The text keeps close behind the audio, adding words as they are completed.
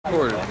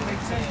record it.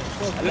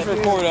 Just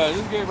record us.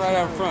 Just get right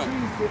out front.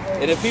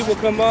 And if people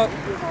come up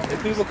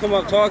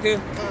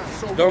talking,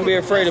 don't be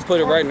afraid to put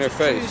it right in their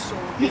face. All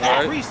right? You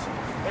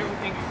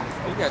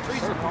got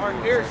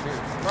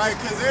right,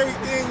 because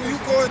everything when you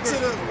go into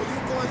the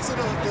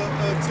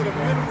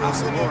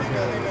minerals in the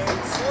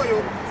soil,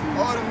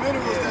 all the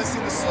minerals that's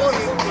in the soil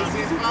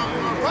is found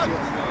in our rock.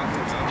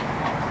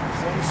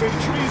 So we say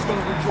the tree is going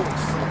to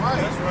rejoice.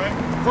 Right. That's right.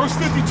 Verse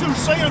 52,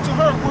 say unto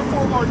her,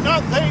 wherefore are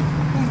not they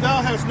whom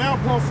thou hast now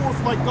brought forth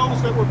like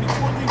those that were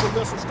before thee with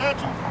lesser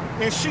stature?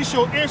 And she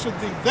shall answer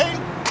thee, they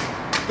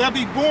that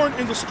be born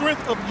in the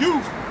strength of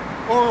youth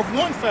are of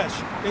one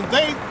fashion, and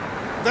they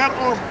that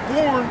are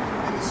born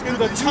in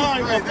the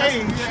time of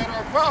age. We had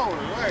our power,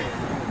 right?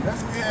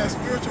 That's when we had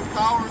spiritual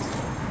powers,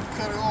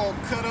 cut it all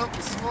cut up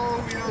and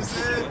small, you know what I'm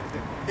saying?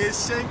 It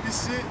shaped and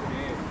shit.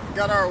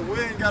 Got our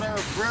wind, got our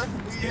breath.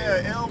 We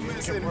had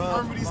ailments and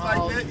infirmities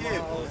like that.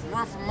 Yeah,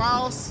 run for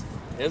miles.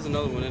 There's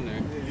another one in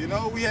there. You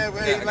know, we have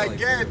like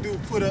Gad do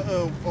put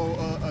a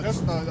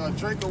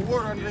drink of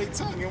water under their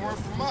tongue and run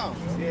for miles.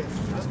 Yeah.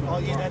 Oh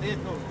yeah, that is.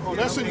 Oh,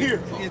 that's in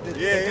here.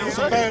 Yeah, it's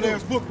a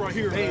badass book right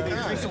here. They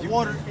drink some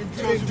water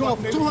and drove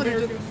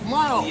 200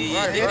 miles.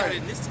 Yeah,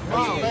 right.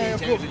 Bad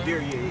book.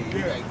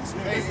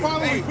 They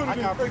finally put it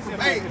in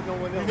paper.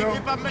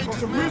 If I make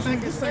this originally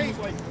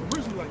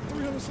like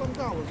 $300-something,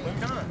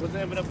 man. Was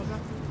that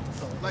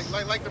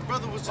like the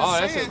brother was just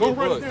that's saying? a good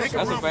book. They can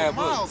That's run a bad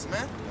for miles, book.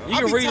 man. You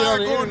can read it on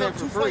the internet for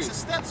two free. flights of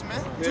steps,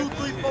 man. 2,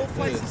 3, 4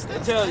 flights of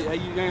steps. I tell you,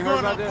 you ain't heard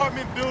about an that?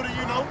 apartment building,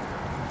 you know,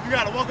 you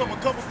gotta walk up a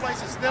couple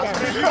flights of steps,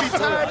 man. You be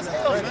tired as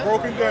hell, man.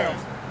 Broken down.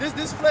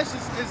 This flesh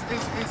is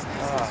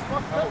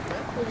fucked up,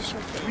 man.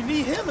 We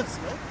need healings,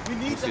 man. We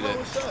need the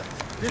Yahweh shot.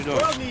 This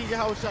world needs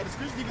Yahweh shot. The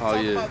scripture even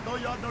talk about, though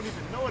y'all don't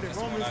even know it, in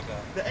Romans,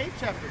 the 8th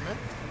chapter, man.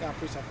 I got a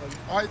precept for you.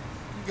 All right,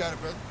 you got it,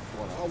 brother.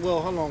 Oh, well,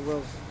 hold on,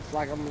 Will. It's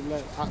like I'm gonna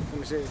let Hot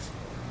finish this.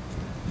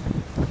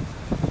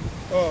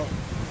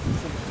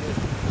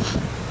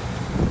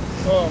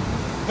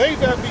 They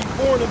that be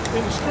born in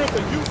the strength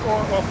of youth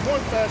are of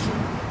one fashion,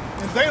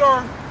 and they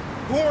are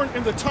born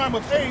in the time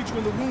of age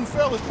when the womb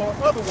felleth or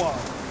otherwise.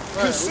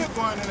 Right, we're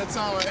born in the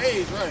time of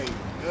age, right?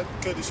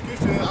 Because the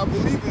scripture, I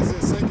believe,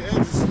 is in 2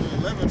 Esdras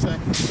 11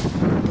 chapter.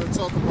 We're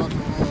talking about the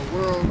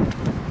world.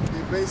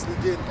 They're basically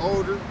getting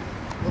older.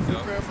 What's the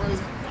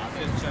paraphrasing?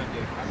 I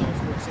know it's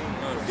 14.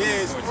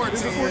 Yeah, it's 14.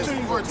 It's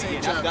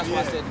 14 chapter. That's why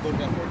I said to go to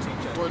that 14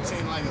 chapter.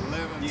 14, like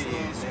 11.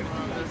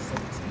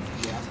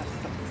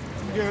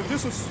 Yeah,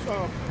 this is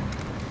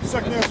 2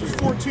 Esdras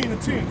 14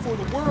 and 10. For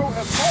the world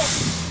has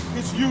lost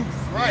its youth.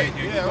 Right,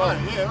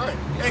 right.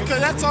 And because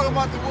that's talking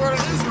about the word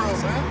of Israel,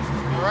 man.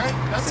 All right?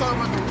 That's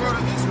talking about the word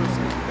of Israel.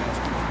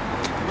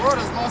 The world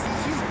has lost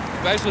its youth.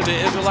 Especially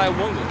the Israelite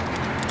woman.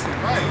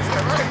 Right.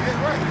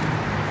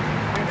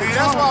 And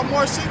that's why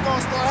more shit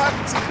gonna start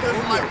happening to the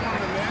Israelite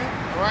woman, man.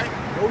 All right?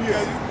 Oh,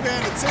 yeah. Because you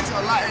paying attention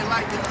a lot. And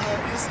like the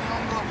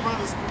Israel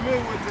brothers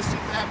familiar with the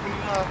shit that happened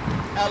in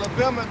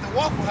Alabama at the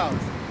Waffle House.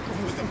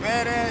 With the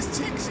badass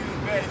chick, she was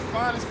bad,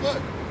 fine as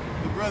fuck.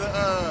 The brother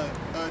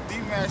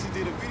D-Mash, he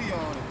did a video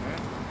on it,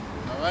 man.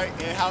 All right,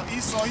 and how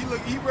Esau,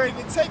 he ready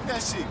to take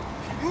that shit.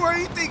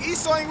 You think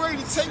Esau ain't ready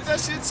to take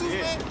that shit too,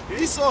 man?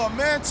 Esau a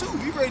man too.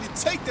 He ready to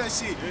take that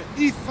shit.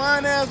 These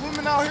fine ass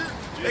women out here,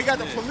 they got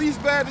the police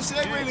badge and shit.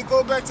 They ready to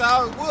go back to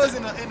how it was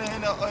in the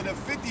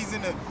 50s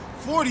and the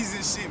 40s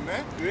and shit,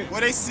 man.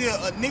 Where they see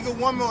a nigga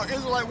woman or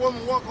Israelite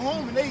woman walking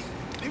home and they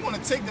want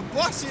to take the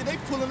block shit, they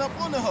pulling up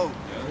on the hoe.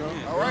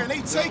 All right, and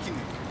they taking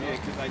it. Yeah,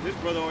 because like this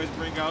brother always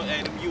bring out,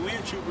 and them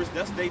UN troopers,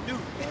 that's what they do.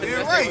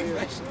 Yeah, right.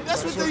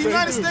 That's what the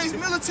United States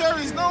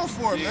military is known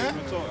for, man.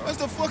 That's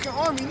the fucking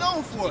army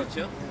known for.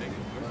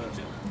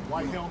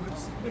 White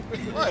helmets.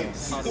 Right.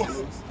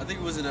 I think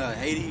it was in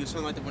Haiti or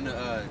something like that when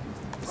The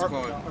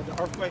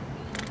earthquake.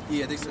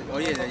 Yeah, they said. Oh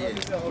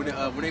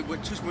yeah. When they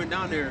just went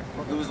down there,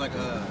 it was like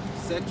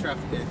sex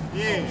trafficking.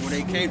 Yeah. When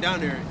they came down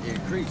there, it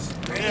increased.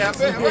 Yeah, I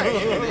bet.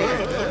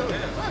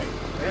 Right.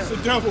 It's a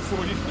devil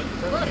for you.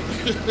 Right.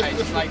 Hey,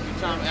 just like the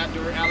time after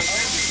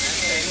Alexander,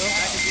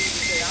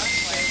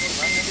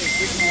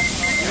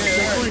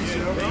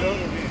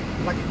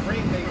 Like a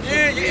cream thing.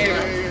 Yeah,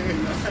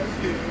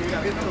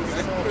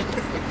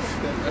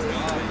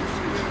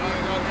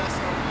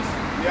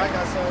 I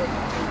got some.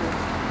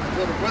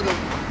 Brother.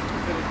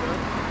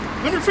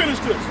 Let me finish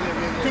this.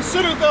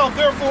 Consider thou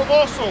therefore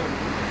also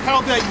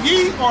how that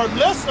ye are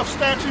less of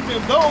stature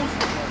than those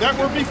that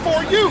were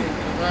before you.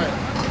 Right.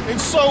 And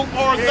so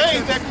are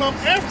they that come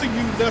after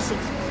you less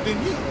than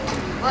you.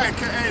 Right,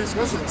 hey, the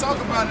scripture talk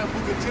about in the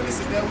book of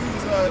Genesis that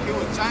it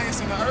was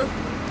giants in the earth.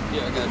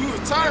 Yeah, we were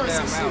tyrants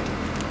and shit.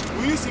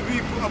 We used to be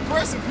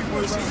oppressing people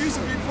and shit. We used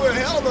to be putting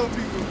hell on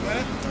people,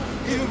 man.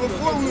 Even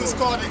before we was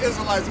called the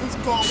Israelites, we was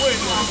called what? In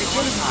the book of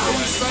Genesis, we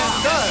were sons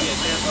of God.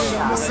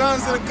 The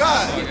sons of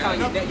God. I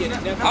don't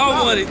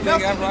want anything. I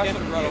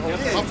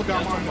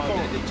forgot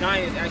mine. The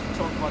Giants actually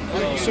talk about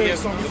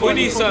We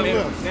need something.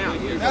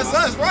 That's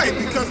us, right?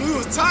 Because we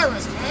was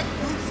tyrants, man.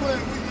 We was putting,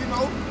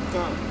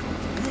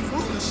 we was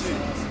ruling shit.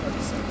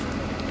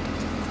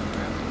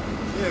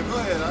 Yeah, go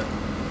ahead.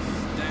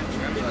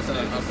 Yeah,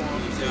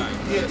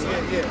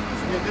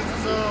 this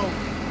is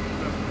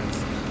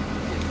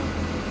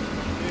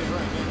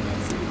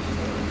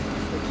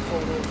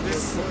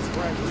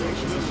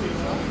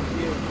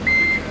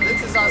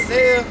This is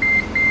Isaiah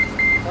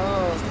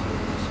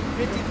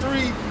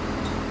 53,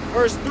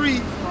 verse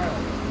 3.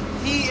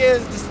 He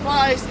is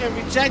despised and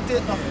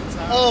rejected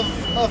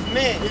of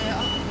men,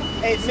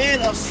 a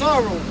man of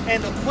sorrow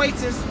and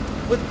acquaintance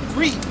with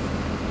grief.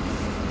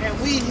 And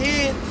we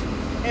hid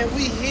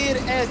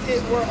as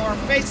it were our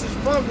faces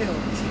from him.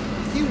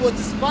 He was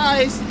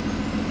despised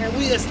and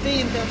we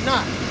esteemed him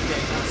not.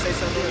 Okay, I'll say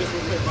something real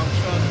quick,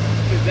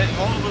 because that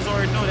all of us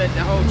already know that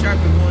the whole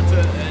chapter going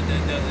to the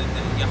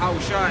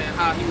Yahushua and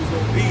how he was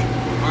going to be.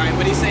 All right,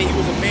 but he said he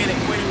was a man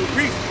acquainted with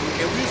grief,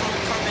 and we was going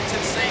to come into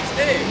the same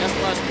stead. That's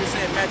why Scripture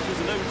said in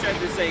Matthew 11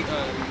 chapter say,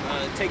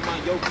 take my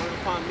yoke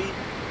upon me,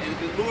 and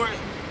the Lord.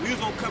 We was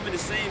gonna come in the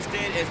same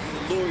stead as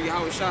the Lord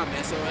Yahushua,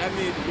 man. So that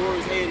means the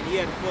Lord's head, he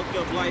had a fucked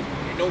up life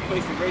and no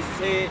place to raise his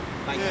head,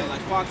 like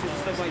foxes and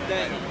stuff like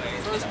that.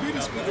 First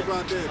Peter speak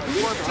about that. The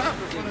fourth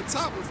chapter from the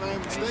top, if I ain't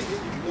mistaken.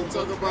 We'll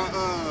talk about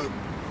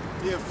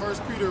 1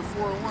 Peter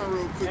 4:1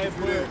 real quick. Hey,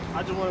 bro,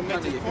 I just want to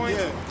make this point.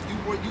 Yeah.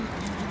 You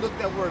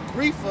looked that word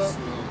grief up.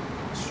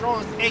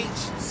 Strong's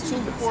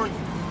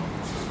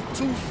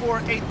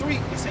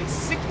H2483. It says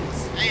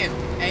sickness.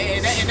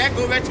 And that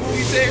goes back to what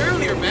we said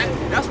earlier, man.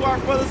 That's why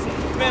our brothers,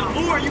 man,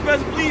 Lord, you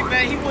best believe,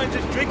 man, he wasn't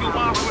just drinking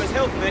wine for his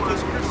health, man. Because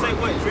Scripture say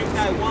what? Drink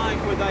that wine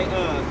for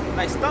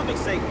thy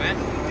stomach's sake, man.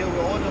 Deal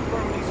with all the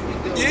infirmities we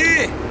deal with.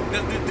 Yeah.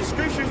 The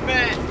scriptures,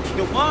 man,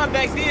 the wine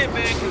back then,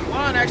 man, because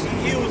wine actually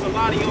heals a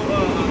lot of your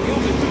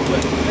illness too,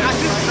 but not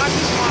just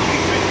wine we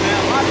drink,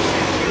 man. A lot of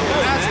shit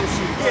heals, natural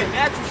shit. Yeah,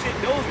 natural shit.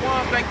 Those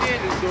wines back then,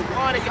 the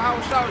wine that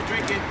Yahushua was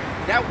drinking,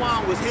 that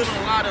wine was healing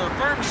a lot of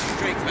infirmities you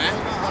drink, man.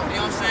 You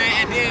know what I'm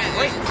saying? And then,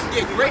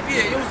 it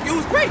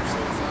was grapes.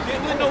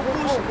 There was no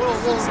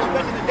bullshit.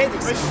 Back in the day,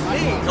 the grapes was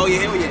big. Oh,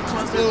 yeah, hell yeah.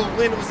 Until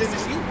when it was in the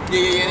heat.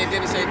 Yeah, and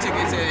then it said it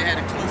had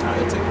a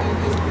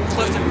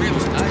cluster of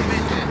grapes.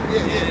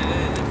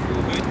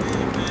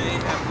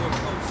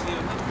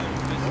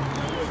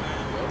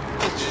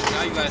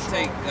 Now you gotta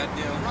take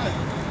goddamn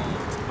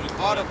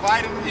all the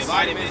vitamins, and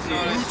all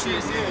that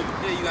shit.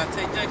 Yeah, you gotta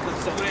take that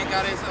because so ain't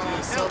got his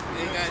health,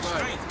 they ain't got his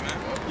strength, man.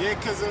 Yeah,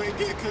 cause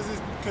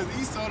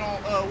Esau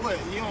don't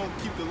he don't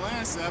keep the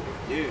land Sabbath.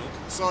 Yeah.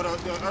 So the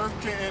earth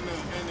can and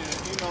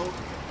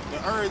the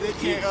earth they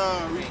can't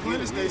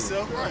replenish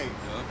themselves, right?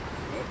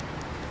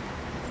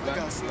 I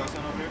got some over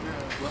there.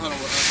 Well, hold on.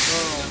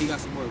 He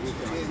got some more. I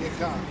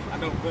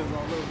know brothers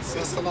all over.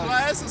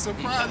 It's a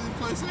surprising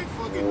place. Ain't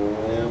fucking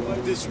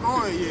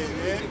destroyed yet,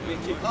 man.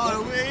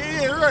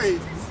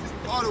 Right.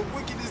 All the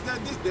wickedness that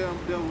this damn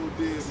devil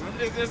did, man.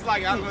 It's just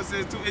like I was gonna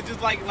say too. It's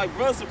just like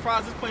brother,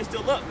 surprised this place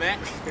still up, man.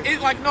 It's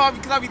like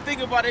because I be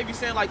thinking about it, they be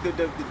saying like the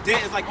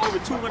debt is like over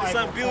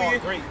 200-something billion.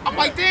 I'm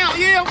like, damn,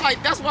 yeah. I'm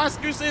like, that's why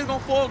Scripture says it's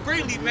gonna fall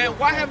greatly, man.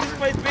 Why haven't this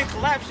place been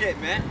collapsed yet,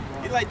 man?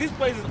 It's like this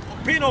place has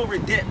been over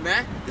debt,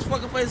 man. This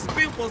fucking place has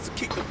been supposed to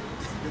kick the.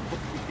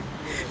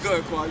 Go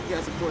ahead, Paul. You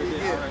got support there.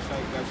 Yeah. All right, so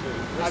you got sure.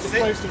 That's the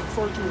place to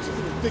refer to as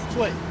thick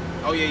clay.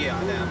 Oh yeah.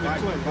 Thick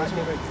clay. That's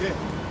what they did.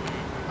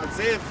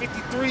 Isaiah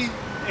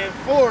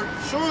 53:4.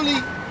 Surely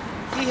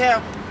he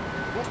have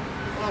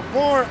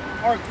borne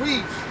our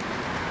griefs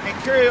and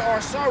carried our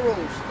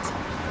sorrows.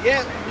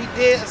 Yet we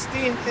did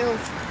esteem him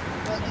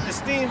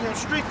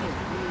stricken,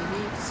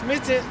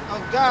 smitten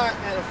of God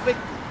and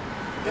afflicted.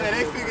 Yeah,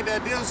 they figured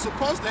that this was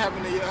supposed to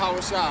happen to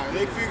Yahushua.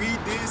 They figured he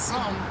did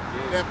something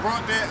that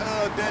brought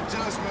that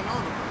judgment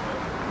on him.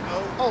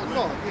 Oh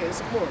no, yeah,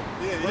 it's more.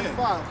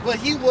 Yeah. But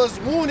he was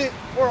wounded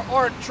for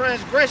our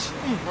transgression.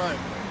 Right.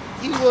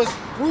 He was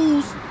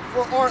bruised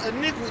for our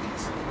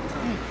iniquities.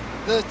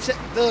 The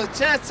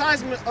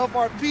chastisement of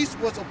our peace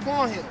was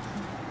upon him.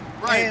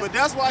 Right, but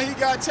that's why he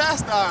got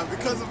chastised,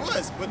 because of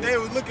us. But they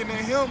were looking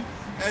at him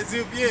as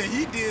if,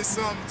 he did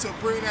something to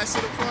bring that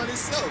shit upon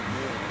himself.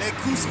 That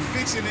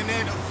crucifixion and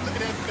that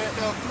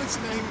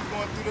affliction that he was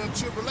going through, the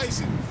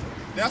tribulation.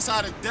 That's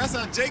how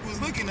Jake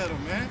was looking at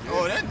him, man.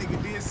 Oh, that nigga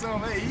did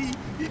something. Hey,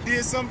 he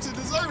did something to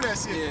deserve that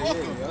shit. Fuck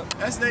him. Yep.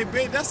 That's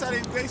how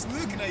they basically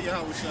looking at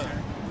Yahushua.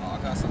 I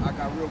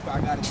got real quick. I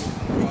gotta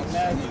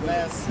get it.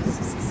 Last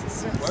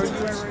where you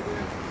at right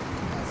there?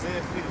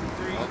 Isaiah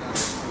 53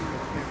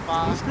 and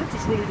 5. The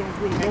scriptures really don't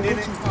go into and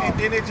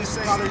then it just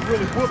says how they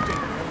really whooped him.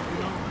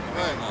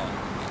 Right.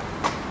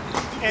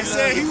 And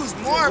said he was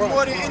marred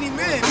more than any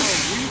man.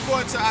 When you go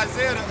into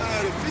Isaiah the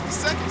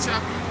 52nd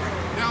chapter,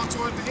 down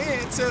toward the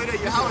end, it tells you that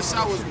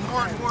Yahushua was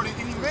marred more than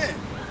any man.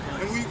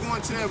 And when you go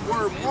into that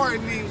word marred,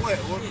 it means what?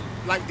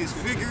 Like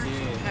disfigured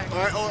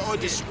or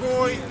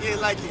destroyed? Yeah,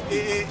 like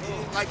it.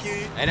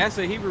 And that's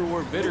a Hebrew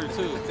word, bitter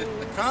too.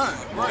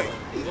 Right.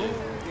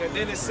 Yeah,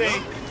 then it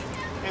say,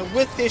 and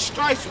with his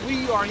stripes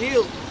we are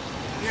healed.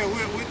 Yeah,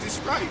 with the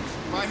stripes.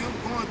 By him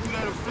going through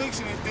that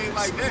affliction and things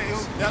like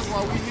that, that's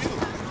why we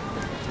healed.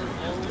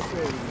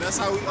 That's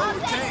how we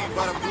overcame,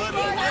 by the blood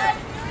of the Lamb.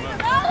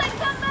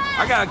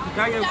 Can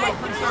I get a quick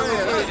free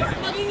service?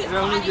 Let me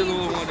get a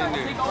little one in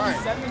there.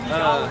 Right.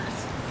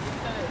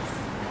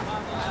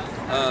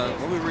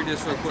 Let me read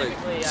this real quick.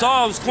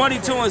 Psalms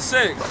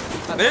 22:6.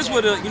 This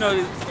would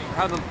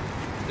how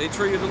they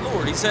treated the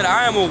Lord. He said,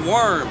 "I am a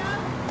worm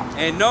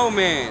and no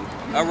man,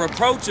 a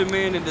reproach of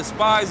men and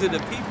despise of the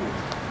people.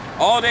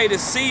 All they to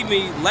see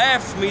me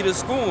laugh me to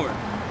scorn.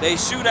 They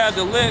shoot out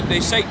the lip, they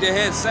shake their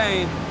head,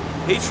 saying,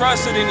 He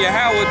trusted in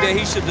Yahweh that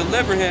He should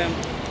deliver him.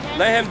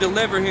 Let Him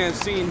deliver him,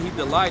 seeing He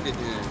delighted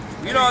in him."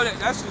 You know,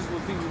 that's just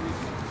what people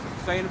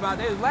was saying about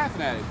it. They was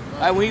laughing at it.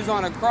 Like when He's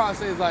on a cross,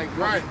 they was like,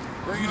 right,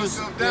 bring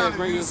yourself down,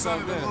 bring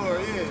yourself down.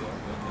 Lord, yeah.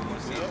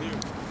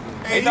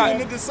 Hey, even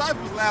the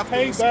disciples laughed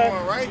at the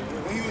scorn, right?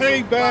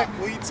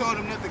 When he told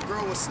them that the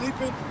girl was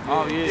sleeping.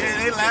 Oh yeah.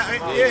 Yeah, they laughed.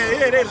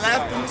 Yeah, they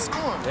laughed in the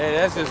scorn. Yeah,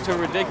 that's just too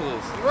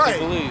ridiculous. Right.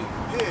 To believe.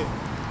 Yeah.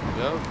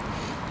 Yep.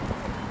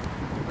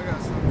 I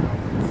got something.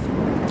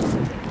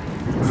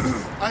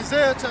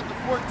 Isaiah chapter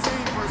 14,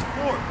 verse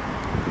 4.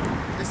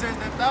 It says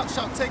that thou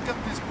shalt take up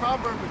this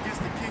proverb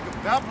against the king of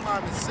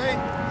Babylon and say,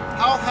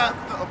 "How hath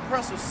the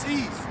oppressor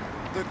seized,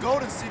 the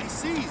golden city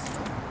seized?"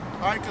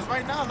 All right, because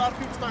right now a lot of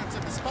people starting to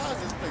despise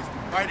this place.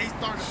 All right, they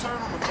starting to turn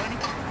on the money.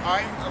 All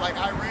right, like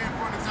Iran,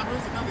 for an example,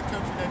 there's another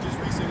country that just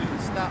recently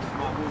stopped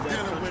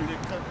dealing with the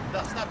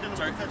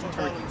country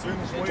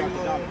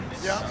called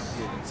yeah.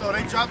 So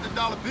they dropped the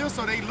dollar bill,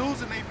 so they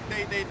losing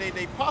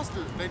they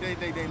posture,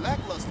 they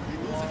lackluster, they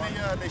losing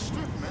they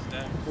strength,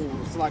 man.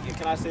 So like,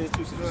 can I say this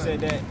too? Since you said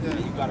that,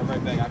 you got it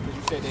right back. Because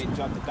you said they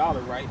dropped the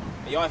dollar, right?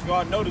 And y'all, if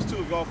y'all notice too,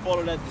 if y'all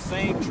follow that the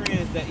same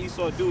trends that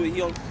Esau do, he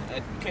don't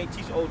can't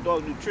teach old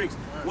dog new tricks.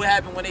 What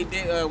happened when they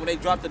did when they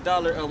dropped the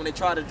dollar? When they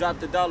tried to drop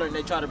the dollar and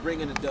they tried to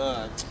bring in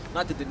the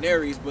not the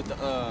denaries, but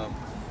the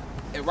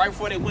and right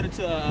before they went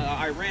into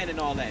Iran and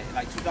all that,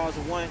 like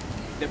 2001.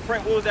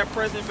 What was that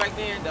president back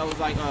then? That was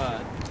like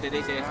that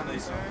they said.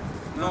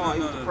 No, he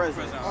was the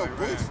president. Oh,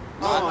 Bush.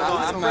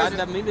 I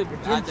didn't mean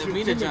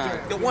to John.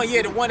 The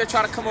one that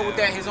tried to come up with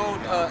that his own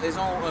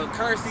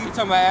currency. You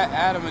talking about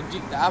Adam and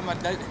you all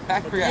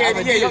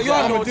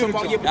know what I'm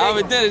talking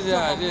about.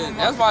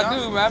 That's my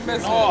dude, man. I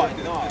miss him.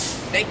 No.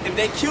 They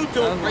killed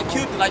him. They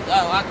killed him like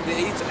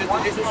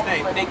it's his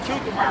name. They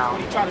killed him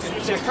when he tried to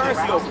switch his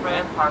currency over,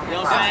 man. You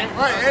know what I'm saying?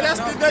 Right, and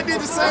they did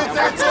the same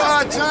thing to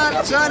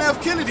John F.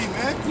 Kennedy,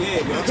 man.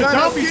 Yeah, John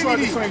F.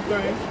 Kennedy.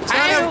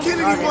 John F.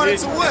 Kennedy wanted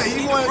to what?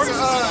 He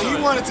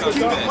wanted to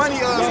keep the money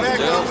back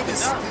up with the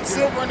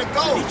silver and the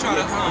gold.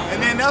 And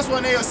then that's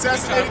when they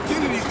assassinated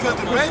Kennedy because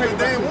the bankers,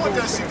 they didn't want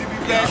that shit to be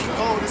back with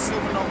gold and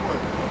silver no more.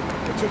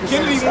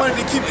 Kennedy wanted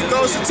to keep the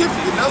gold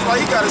certificate. That's why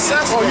he got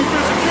assassinated. Oh, you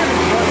visit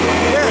Kennedy, right?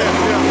 Yeah.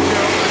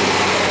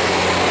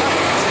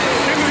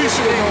 Kennedy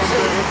should have known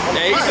better.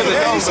 Yeah, he should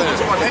have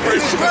known better.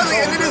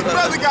 And then his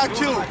brother got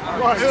killed.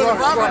 Right, it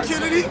was Robert right.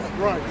 Kennedy.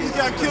 Right. He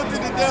got killed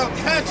in the damn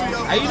pantry.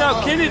 Hey, you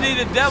know Kennedy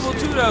the devil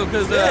too though,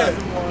 because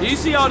you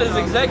see all his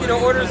executive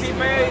orders he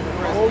made?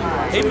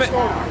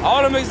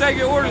 All them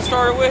executive orders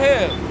started with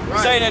him.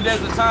 Saying that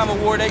there's a time of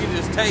war they can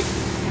just take.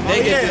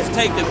 They can just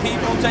take the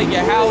people, take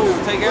your house,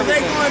 take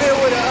everything. They going there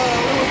with the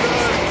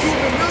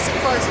Cuban Missile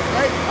Crisis,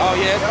 right? Oh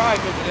yeah, it's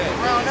probably good for that.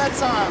 Around that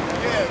time,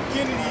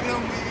 Kennedy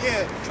them,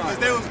 because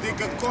they was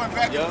going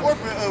back and forth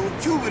with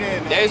Cuba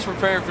then. They was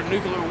preparing for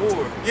nuclear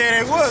war.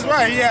 Yeah, they was,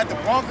 right. He had the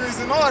bunkers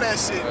and all that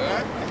shit,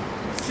 man.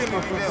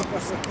 Kennedy them.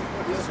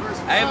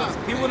 Hey,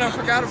 people done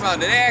forgot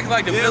about it. They act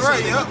like the missiles.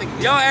 Right,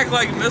 y'all act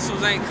like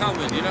missiles ain't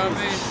coming. You know what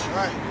I mean?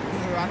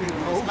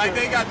 Right. Like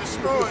they got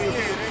destroyed.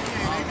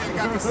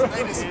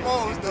 They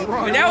disposed of.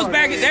 I mean, that was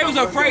back. They was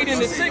afraid in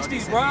the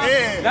 '60s, bro.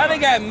 Yeah. Now they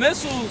got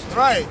missiles.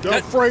 Right. They're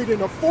afraid in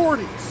the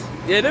 40s.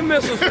 Yeah, them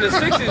missiles for the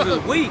 '60s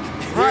was weak.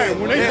 Right.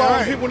 When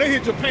they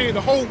hit Japan,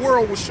 the whole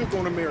world was shook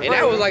on America. And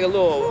that was like a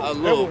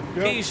little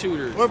pea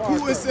shooter. Well,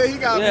 Putin said he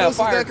got missiles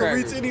that can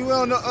reach anywhere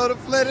on the other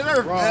planet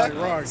Earth, man.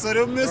 Right. So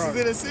them missiles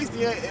in the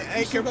 '60s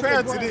ain't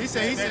compared to this.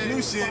 He said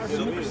new shit.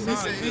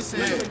 He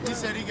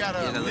said he got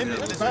a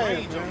limitless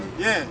range.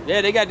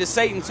 Yeah, they got the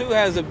Satan 2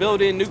 has a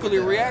built-in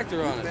nuclear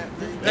reactor on it.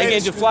 They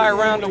can just fly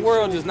around the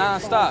world just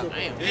non-stop.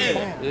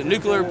 The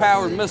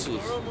nuclear-powered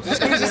missiles. The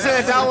scripture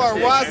said thou art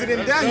wiser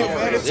than Daniel,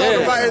 man.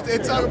 They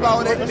talk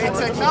about their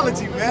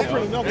technology,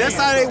 man. That's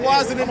how they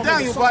wiser than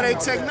Daniel, by their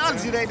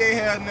technology that they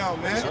have now,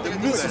 man. The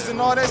missiles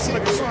and all that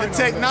shit. The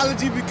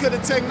technology, because the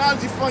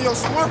technology from your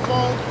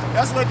smartphone,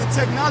 that's what the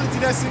technology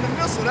that's in the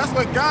missile. That's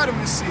what got them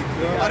and shit.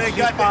 Oh, they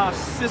got that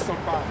system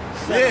problem.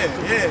 Yeah,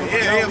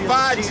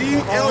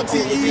 5G,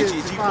 LTE,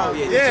 G5,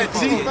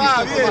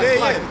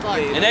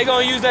 And they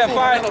gonna use that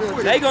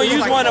they gonna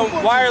use one of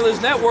them wireless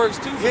networks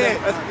too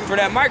for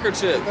that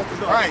microchip.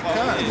 Right.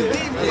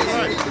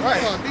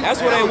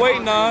 That's what they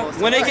waiting on.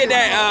 When they get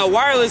that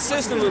wireless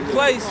system in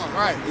place,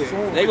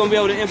 they gonna be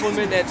able to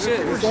implement that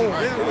chip.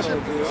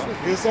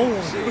 It's on.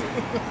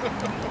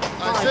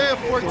 Isaiah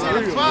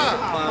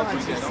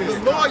 14:5. The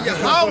Lord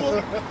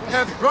Yahweh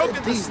hath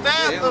broken the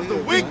staff of the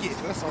wicked,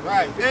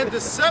 and the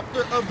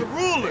scepter of the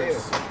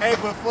rulers. Hey,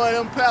 but for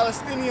them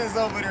Palestinians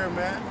over there,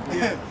 man,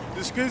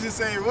 the scriptures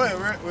say what?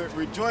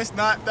 Rejoice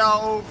not thou,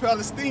 old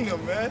Palestina,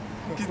 man,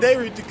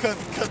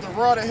 because the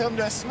rod of him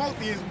that smote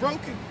thee is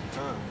broken.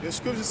 The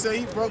scripture say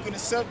he broken the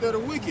scepter of the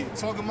wicked,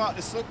 talking about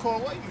the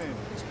so-called white man.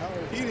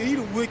 He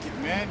the wicked,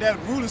 man. That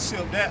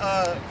rulership,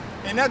 that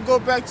and that go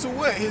back to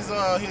what? His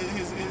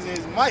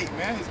might,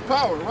 man, his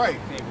power, right?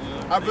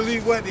 I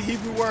believe what the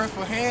Hebrew word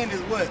for hand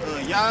is what?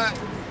 Yad.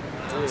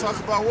 Talk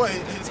about what?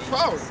 His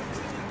power.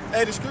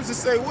 Hey, the scriptures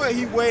say what?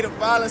 He weighed the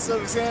violence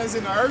of his hands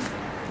in the earth.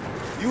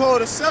 You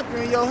hold a scepter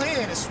in your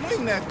hand and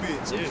swing that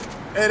bitch. Yeah.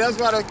 Hey, that's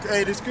why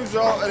the scripture,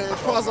 the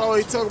apostle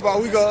always talk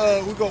about we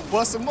go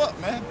bust them up,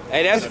 man.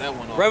 Hey, that's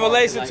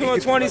Revelation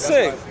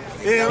 2:26.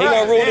 Yeah, he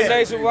gonna rule the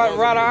nation with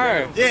rod of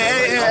iron.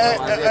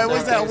 Yeah,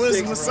 what's that?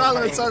 Wisdom of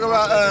Solomon talk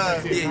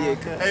about?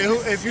 Hey,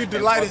 if you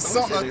delight in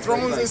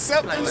thrones and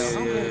scepters,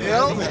 you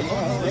know,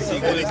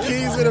 and the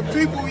keys of the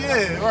people,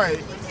 yeah,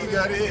 right. You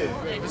got it.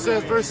 It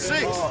says, verse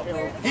 6,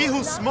 he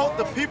who smote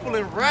the people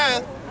in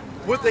wrath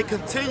with a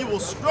continual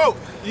stroke.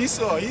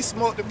 Esau, he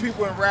smote the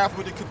people in wrath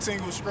with a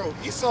continual stroke.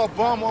 Esau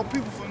bomb on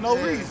people for no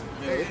reason.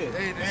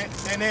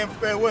 And then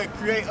what?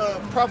 Create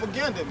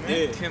propaganda,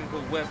 man.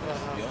 Chemical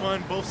weapons.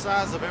 Fund both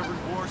sides of every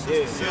war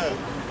since the civil.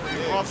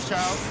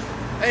 Rothschilds.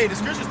 Hey, the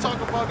scriptures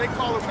talk about, they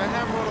call him the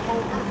hammer of the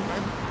whole earth,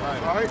 man.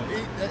 All right.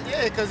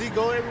 Yeah, because he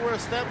go everywhere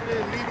stamping it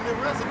and leaving their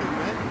residue,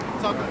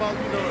 man. Talk about,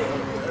 you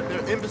know,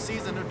 their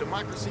embassies and their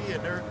democracy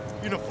and their,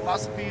 you know,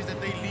 philosophies that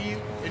they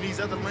leave in these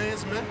other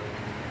lands, man.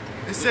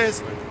 It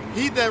says,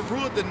 he that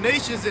ruled the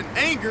nations in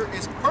anger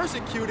is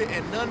persecuted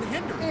and none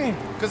hindered.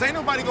 Because ain't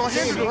nobody going to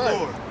hinder the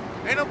Lord.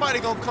 Ain't nobody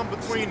going to come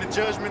between the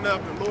judgment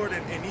of the Lord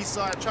and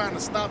Esau trying to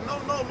stop. No,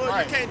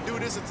 Lord, you can't do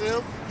this until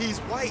him. He's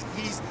white.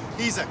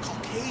 He's a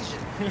Caucasian.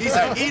 He's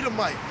an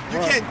Edomite. You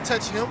can't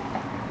touch him.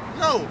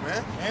 No,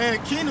 man. And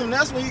the kingdom,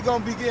 that's when he's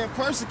going to be getting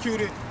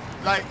persecuted,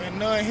 like, and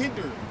none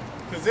hindered.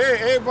 Because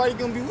everybody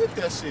going to be with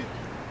that shit.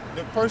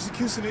 The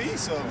persecution of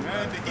Esau,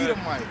 man. The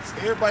Edomites.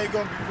 Everybody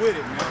going to be with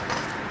it,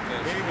 man.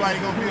 Everybody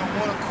gonna be on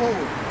one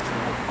accord.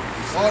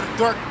 All the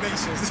dark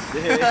nations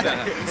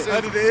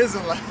under the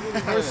Israelites.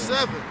 Verse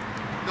 7.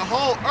 The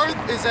whole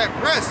earth is at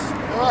rest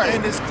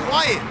and is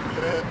quiet.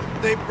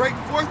 They break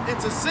forth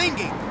into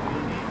singing.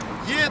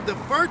 Yea, the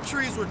fir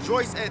trees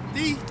rejoice at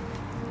thee,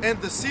 and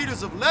the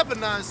cedars of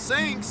Lebanon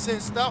sing,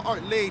 since thou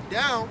art laid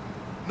down,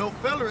 no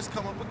feller has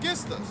come up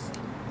against us.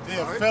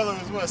 Yeah, a feller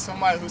is what?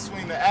 Somebody who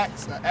swing the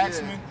axe, an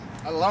axeman.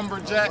 A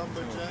lumberjack.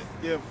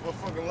 Yeah, a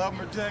fucking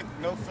lumberjack.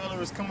 No fella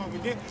has come up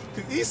again.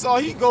 Because Esau,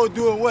 he go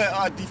doing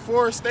what?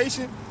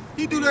 Deforestation.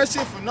 He do that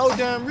shit for no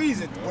damn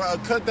reason.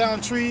 Cut down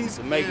trees.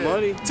 To make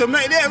money. To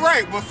make that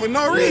right, but for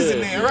no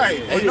reason then,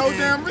 right. For no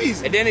damn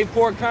reason. And then they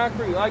pour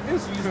concrete like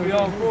this, used to be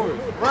all for it.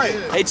 Right.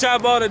 They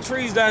chop all the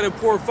trees down and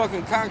pour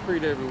fucking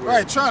concrete everywhere.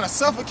 Right, trying to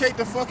suffocate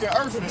the fucking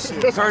earth and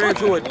shit. Turn it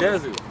into a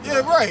desert.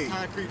 Yeah, right.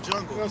 Concrete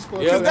jungle.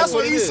 That's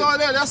what Esau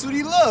there, that's what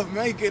he loved,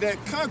 man. Get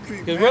that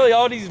concrete, Because really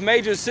all these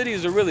major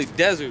cities are really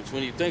deserts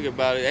when you think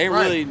about it. Ain't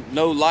really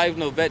no life,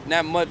 no vet,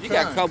 not much. You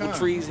got a couple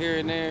trees here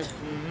and there.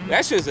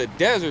 That's just a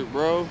desert,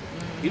 bro.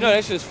 You know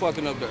that's just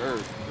fucking up the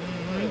earth.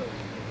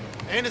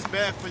 And it's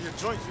bad for your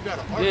joints. You got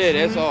to arch. Yeah,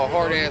 that's all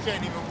hard ass. You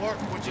can't even work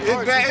with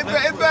your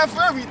It's bad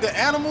for everything. The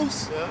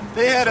animals.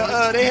 They had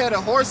the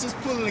horses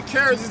pulling the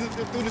carriages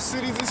through the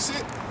cities and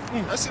shit.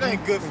 That shit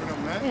ain't good for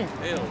them, man.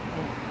 Hell.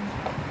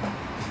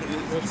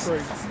 That's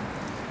crazy.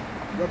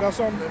 Y'all got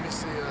something? Let me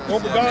see.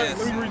 Obadiah,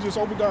 let me read this.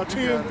 Obadiah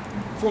 10.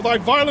 For thy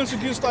violence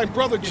against thy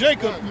brother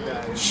Jacob,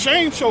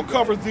 shame shall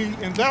cover thee,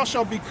 and thou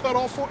shalt be cut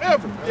off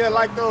forever. Yeah,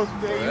 like those,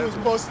 he was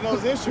posting those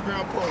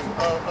Instagram posts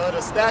of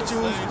the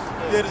statues,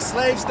 the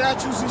slave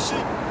statues and shit,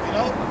 you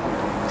know,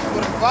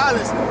 for the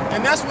violence.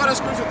 And that's what the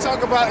scripture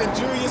talk about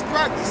injurious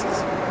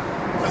practices.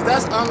 Because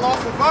that's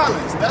unlawful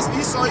violence. That's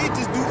Esau, he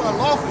just do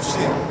unlawful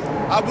shit.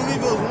 I believe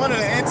it was one of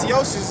the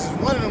Antiochus,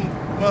 one of them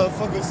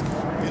motherfuckers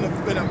in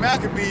the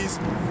Maccabees.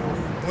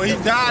 When he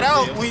died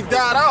out, he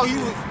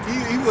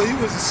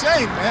was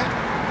ashamed, man,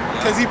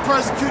 because he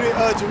persecuted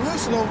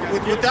Jerusalem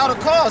without a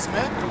cause,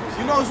 man.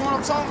 You know what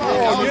I'm talking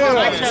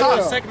about?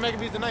 The second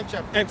Maccabees, the 9th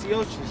chapter.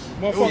 Antiochus.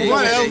 The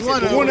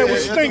one that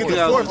was stinking.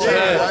 That was the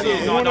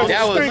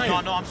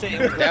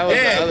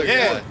other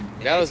guy.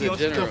 That was a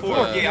general.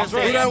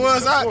 Who that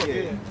was?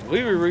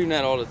 We were reading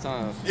that all the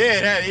time. Yeah,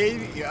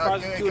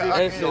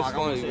 That's just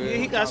funny, man.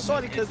 He got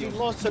salty because he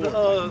lost to the.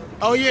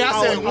 Oh yeah,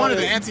 I said one of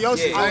the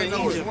Antiochus. I didn't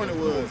know which one it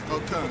was.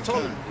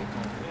 Okay.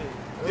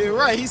 Yeah,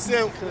 right. He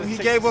said when he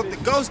gave up the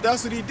ghost,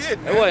 that's what he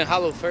did, man. It wasn't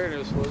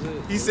Holofernes, was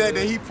it? He said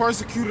that he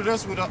persecuted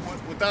us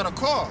without a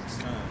cause.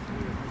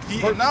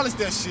 He acknowledged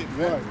that shit,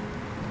 man. Right.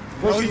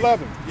 Verse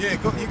 11. Yeah,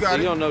 you got it.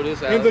 You don't know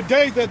this, Alex. In the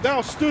day that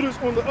thou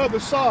stoodest on the other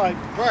side,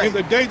 in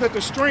the day that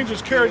the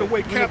strangers carried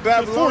away captive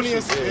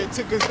Babylonians, it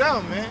took us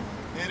down, man.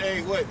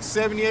 In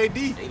 70 AD?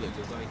 They look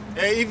just like.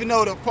 And even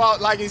though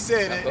like he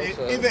said,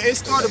 it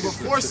started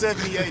before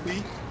 70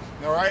 AD,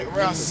 all right,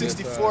 around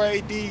 64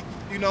 AD,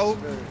 you know,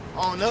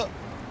 on up.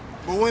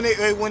 But when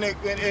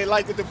they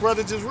like what the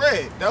brother just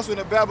read, that's when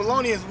the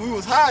Babylonians, we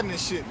was hiding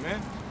this shit, man.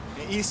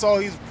 And Esau,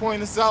 he's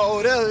pointing us out,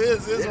 oh,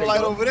 there's an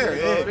Israelite over there.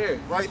 Yeah,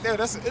 right there,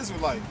 that's an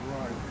Israelite.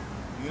 Right.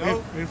 You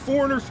know? And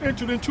foreigners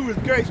entered into his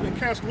gates and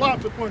cast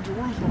lots upon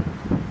Jerusalem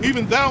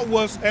even thou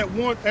was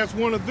as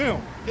one of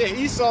them. Yeah,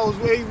 Esau was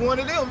where he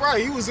wanted them, right?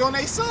 He was on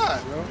their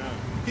side.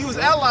 He was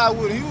allied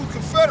with him. He was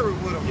confederate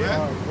with him,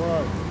 man.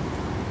 Right.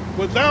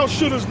 But thou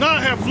shouldest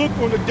not have looked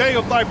on the day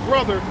of thy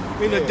brother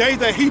in the day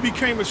that he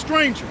became a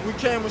stranger.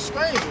 Became a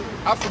stranger.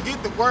 I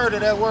forget the word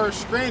of that word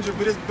stranger,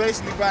 but it's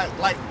basically about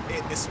like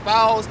it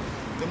espoused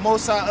the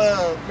Most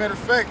High. Matter of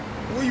fact,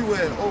 where you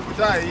at?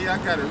 Obadiah. Yeah,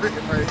 I got it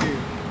written right here.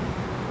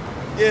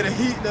 Yeah, the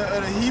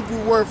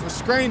Hebrew word for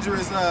stranger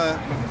is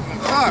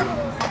makar.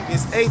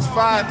 It's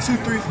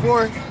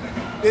H5234.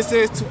 It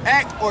says to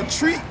act or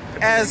treat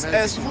as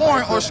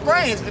foreign or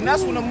strange, and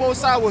that's when the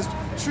Most High was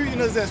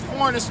treating us as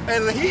foreign, as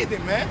a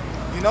heathen, man.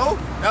 You know,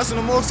 that's when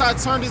the Most High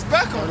turned his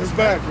back on us.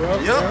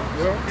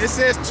 It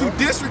says to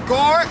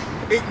disregard,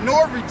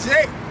 ignore,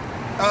 reject,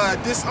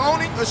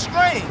 disowning,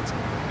 estrange.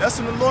 That's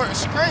when the Lord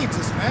estranged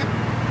us, man.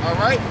 All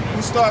right,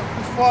 we start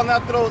falling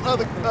after those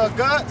other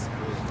gods.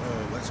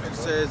 What scripture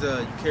says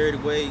you carried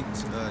away. We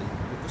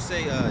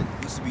say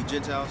used to be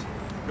Gentiles. You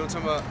know what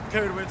I'm talking about?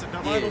 Carried away to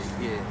dumb idols?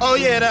 Yeah. Oh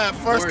yeah, that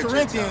 1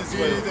 Corinthians,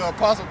 the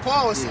Apostle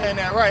Paul was saying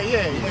that, right?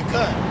 Yeah,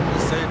 cut. The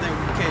same thing.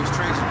 We became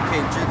strangers. We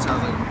became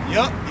Gentiles. Like,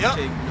 Yep.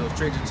 became,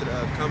 strangers to the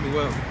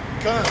Commonwealth.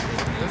 Cut.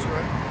 That's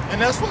right. And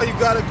that's why you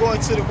gotta go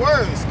into the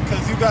words,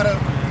 because you gotta,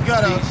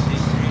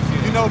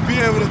 be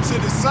able to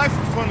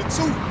decipher from the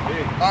two.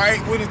 All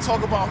right, when they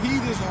talk about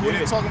heathens or when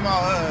they talk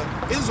about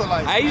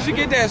Israelites. I used to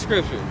get that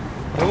scripture,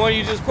 the one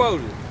you just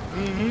quoted.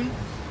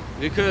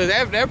 Because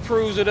that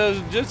proves that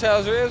us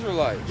Gentiles are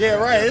Israelites. Yeah,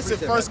 right. It's in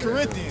 1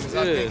 Corinthians,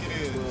 I think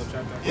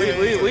it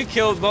is. We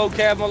killed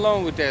vocab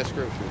alone with that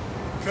scripture.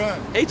 Cut.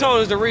 He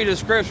told us to read a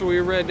scripture. We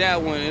read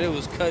that one, and it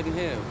was cutting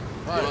him.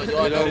 Right.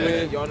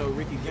 Y'all know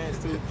Ricky Gans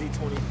too? Who?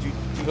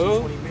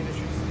 G220 Ministries.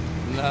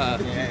 Nah.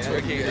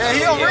 Ricky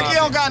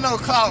don't got no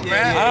clout,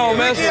 man. I don't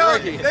mess with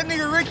Ricky. That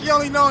nigga Ricky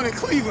only known in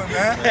Cleveland,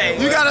 man.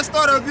 Hey, you gotta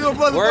start up your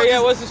brother. Where you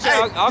at? What's the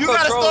show? You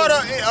gotta start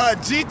up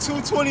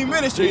G220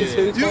 Ministries.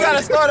 You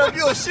gotta start up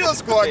your shield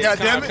squad,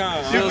 goddammit.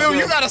 You feel me?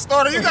 You gotta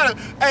start up. You gotta.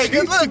 Hey,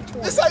 look,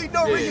 this how you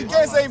know Ricky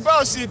Gans ain't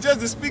about shit just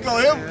to speak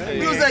on him.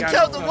 He was at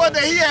Captain one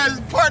day. He had his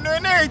partner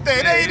and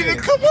everything. They ain't even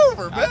come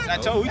over, man. I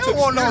told we They took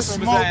want no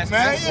smoke,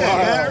 man.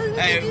 Yeah, man.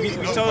 Hey, we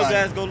told his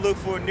ass go look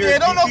for a near. Yeah,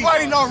 don't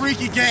nobody know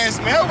Ricky Gans,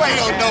 man. Everybody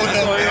don't know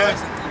him, man.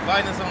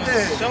 Inviting us on the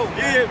show,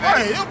 man.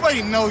 Right,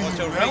 everybody know you,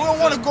 man. We don't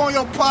want to go on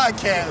your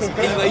podcast,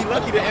 man. He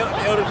lucky the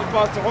Elder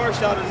Apostle Hart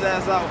shouted his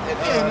ass out.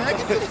 Yeah, man,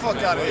 get the fuck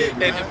out of here,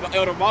 man. And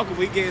Elder Malcolm,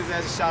 we gave his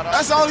ass a shout out.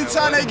 That's the only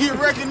time they get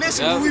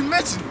recognition when we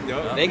mention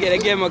them. They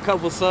give him a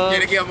couple subs. Yeah,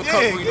 they give him a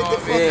couple, Yeah, get the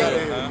fuck out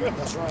of here.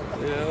 That's right.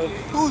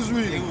 Who's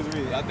reading?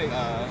 I think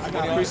I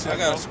got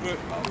a script.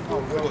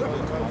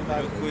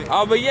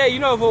 Oh, but yeah,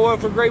 if it weren't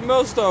for Great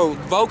Millstone,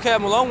 vocab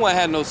Malone wouldn't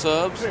have no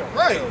subs.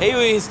 Right. He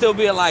would still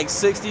be at like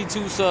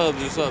 62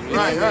 subs or something.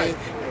 Right.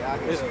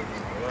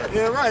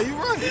 Yeah, right. You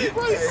right. You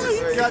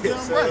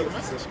goddamn right,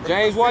 man.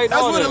 James White.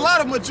 That's what a lot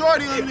of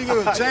majority of them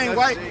niggas. James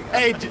White.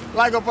 Hey,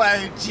 like up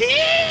like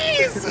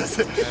Jesus.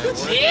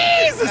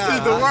 Jesus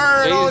is the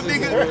word, old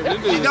nigga.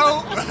 You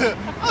know,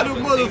 all the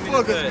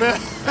motherfuckers, man.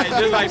 Hey,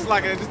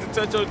 just to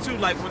touch on too,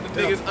 like when the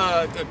niggas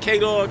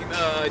K-Dog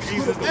and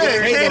Jesus the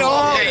Yeah,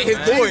 K-Dog. his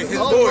boy. We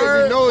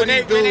know When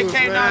they dudes,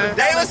 came down to They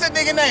Dallas, what's that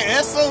nigga name?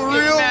 That's so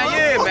real.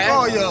 yeah, Fuck man.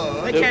 all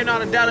y'all. They came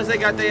down to Dallas, they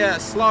got their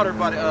ass slaughtered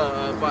by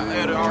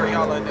Elder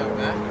Ariala and them,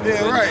 man.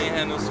 Yeah, right.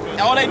 And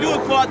all they do is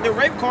pull out the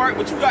rape card,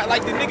 but you got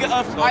like the nigga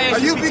of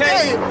ISUPK. Rape.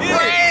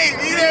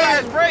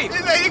 Rape. He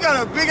said you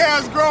got a big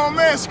ass grown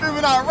man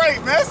screaming out rape,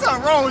 man. That's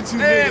something wrong with you,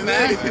 Yeah, niggas,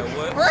 man.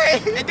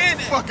 Rape. And then,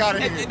 Fuck out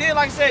of here. And then,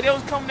 like I said, they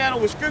was coming down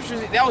with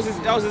scriptures. That was his